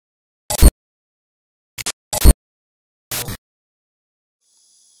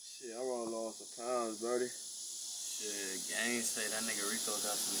on some pounds, buddy. Shit, gang say that nigga Rico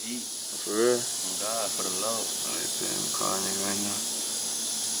got some heat. For real? Oh God, for the low. Alright, put in the car, nigga, right now.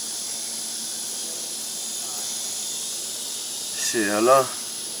 Shit, hello?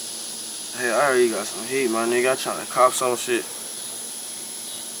 Hey, I already got some heat, my nigga. I tryna cop some shit.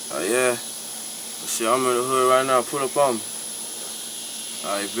 Oh, yeah? Shit, I'm in the hood right now. Pull up on me.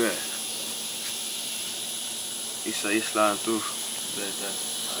 Alright, bet. He say he sliding through. Bet that.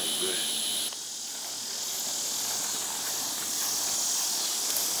 Alright, bet.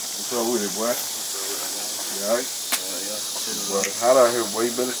 What's up with it, boy? What's up with it, man? You alright? Yeah. Well, it's hot out here, boy.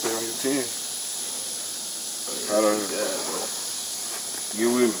 You better stay on your 10. It's hot out here. Yeah, bro. Get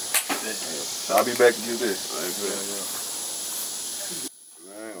with me. So I'll be back to get this. Alright, bet.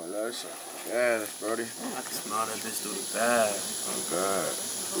 Man, well, that's gas, brody. I can smell that bitch through the bag. Oh, God.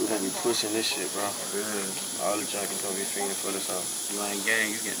 We gonna be pushing this shit, bro. Yeah. All the junkies gonna be fiending for this house. You ain't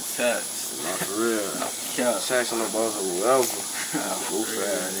gang, you getting touched. Not for real. Yeah. Sex on the balls or whatever. Goof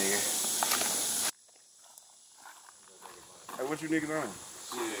ass, nigga. Hey, what you niggas on?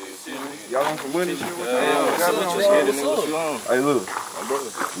 Shit. Y'all on some money? Hey, look.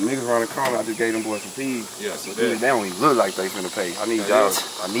 Niggas around the corner, I just gave them boys some peas. Yeah, so They don't even look like they finna pay. I need y'all.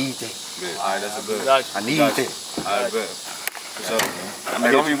 I need that. Alright, that's a bet. I need that. Alright, bet. So, hey,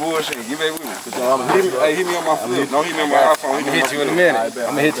 don't be bullshit. Get back with me. Hey, hit me on my flip. Don't hit me on my iPhone. I'm gonna hit you in a minute.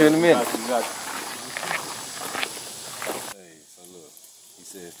 I'm gonna hit you in a minute. Hey, so look. He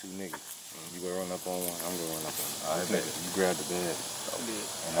said 2 niggas. You gonna run up on one, I'm gonna run up on one. Alright, bet. You grab the bag.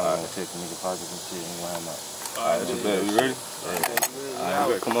 And I'm gonna take the nigga pockets and shit and line up. Alright, that's a bet. You ready? Alright,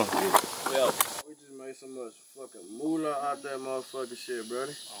 bet. Come on. We just made so much fucking moolah out that motherfucking shit,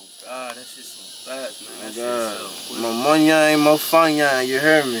 brother. Oh God, that shit's some fat, man. Oh, That God. shit's so More money ain't more fun, you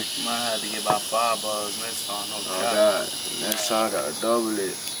heard me? might have to get about 5 bars next time. No Oh, cap. God. Next time I gotta double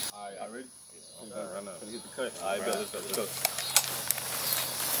it. Alright, y'all ready? Okay, right now. Gonna hit the cut. Alright, bet. Let's go.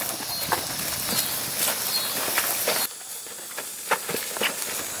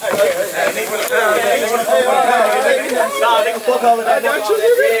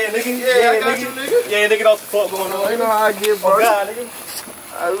 Yeah, nigga, off the fuck going on. You know how I get, bro. Alright,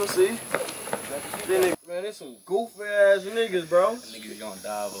 we'll see. Man, there's some goofy ass niggas, bro. Niggas gonna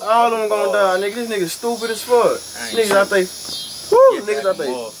die. All of them gonna die, nigga. This nigga stupid as fuck. Niggas out there. Woo, niggas out there.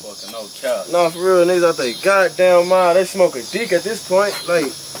 Motherfucker, no cap. Nah, for real, niggas out there. Goddamn mind. They smoke a dick at this point. Like,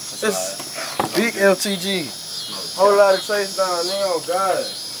 it's big LTG. Whole lot of chase down, nigga. Oh, God.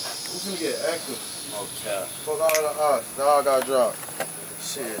 We finna get active. No cap. Fuck all the odds. The all got dropped.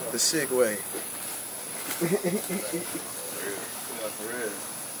 Shit, the sick way. For real.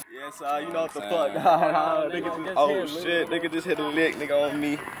 Yes, you know what the fuck, dog. Oh shit, nigga just hit a lick, nigga, on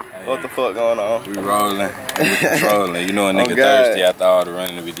me. What the fuck going on? We rolling. We controlling. You know a nigga thirsty after all the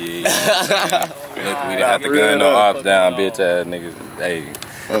running we did. Look, we didn't have to gun no ops down, bitch ass niggas. Hey.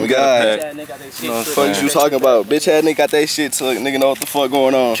 Oh God. Fuck you talking about? Bitch ass nigga got that shit so nigga know what the fuck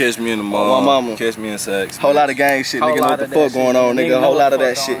going on. Catch me in the mall. My mama. Catch me in sex. Whole lot of gang shit, nigga know what the fuck going on, nigga. Whole lot of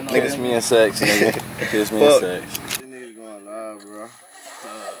that shit, nigga. Catch me in sex, nigga. Catch me in sex. This nigga going live, bro.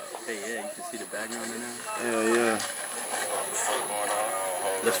 Hey, yeah, you can see the background right now? Yeah.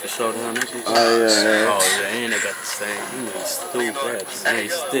 Let's for sure down this shit. Oh, yeah. Oh, yeah, and they got the same. You niggas stupid. They got the same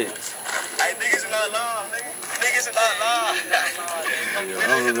sticks. Hey, niggas are not lying, nigga. Niggas are not lying. Oh,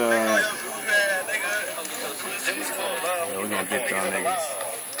 God. Yeah, we're gonna get y'all niggas.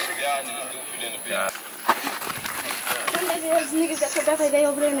 Niggas that put that they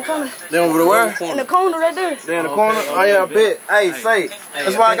over there in the corner. They over the where? In the corner right there. They in the corner? Oh yeah, I bet. Hey, say.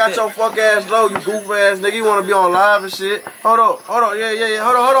 That's why I got your fuck ass low, you goof ass nigga. You wanna be on live and shit. Hold on, yeah.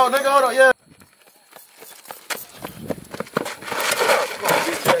 Hold on, nigga, hold on, yeah.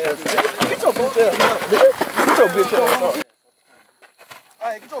 Get your bitch ass up, nigga. Get your bitch ass up.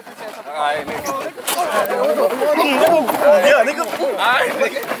 Alright, get your bitch ass up. Alright, nigga. Yeah, nigga. Alright,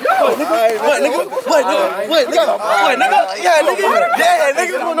 nigga. What, nigga? Yeah, nigga. Yeah,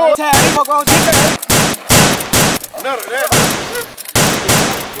 nigga. None of that.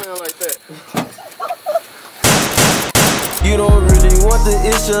 Like that. You don't really want the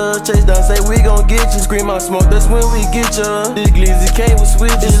issue. Chase down, say we gon' get you. Scream out smoke, that's when we get you. This glizzy came with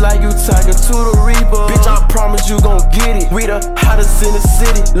switches like you talking to the Reaper. Bitch, I promise you gon' get it. We the hottest in the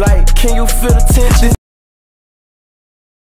city. Like, can you feel the tension?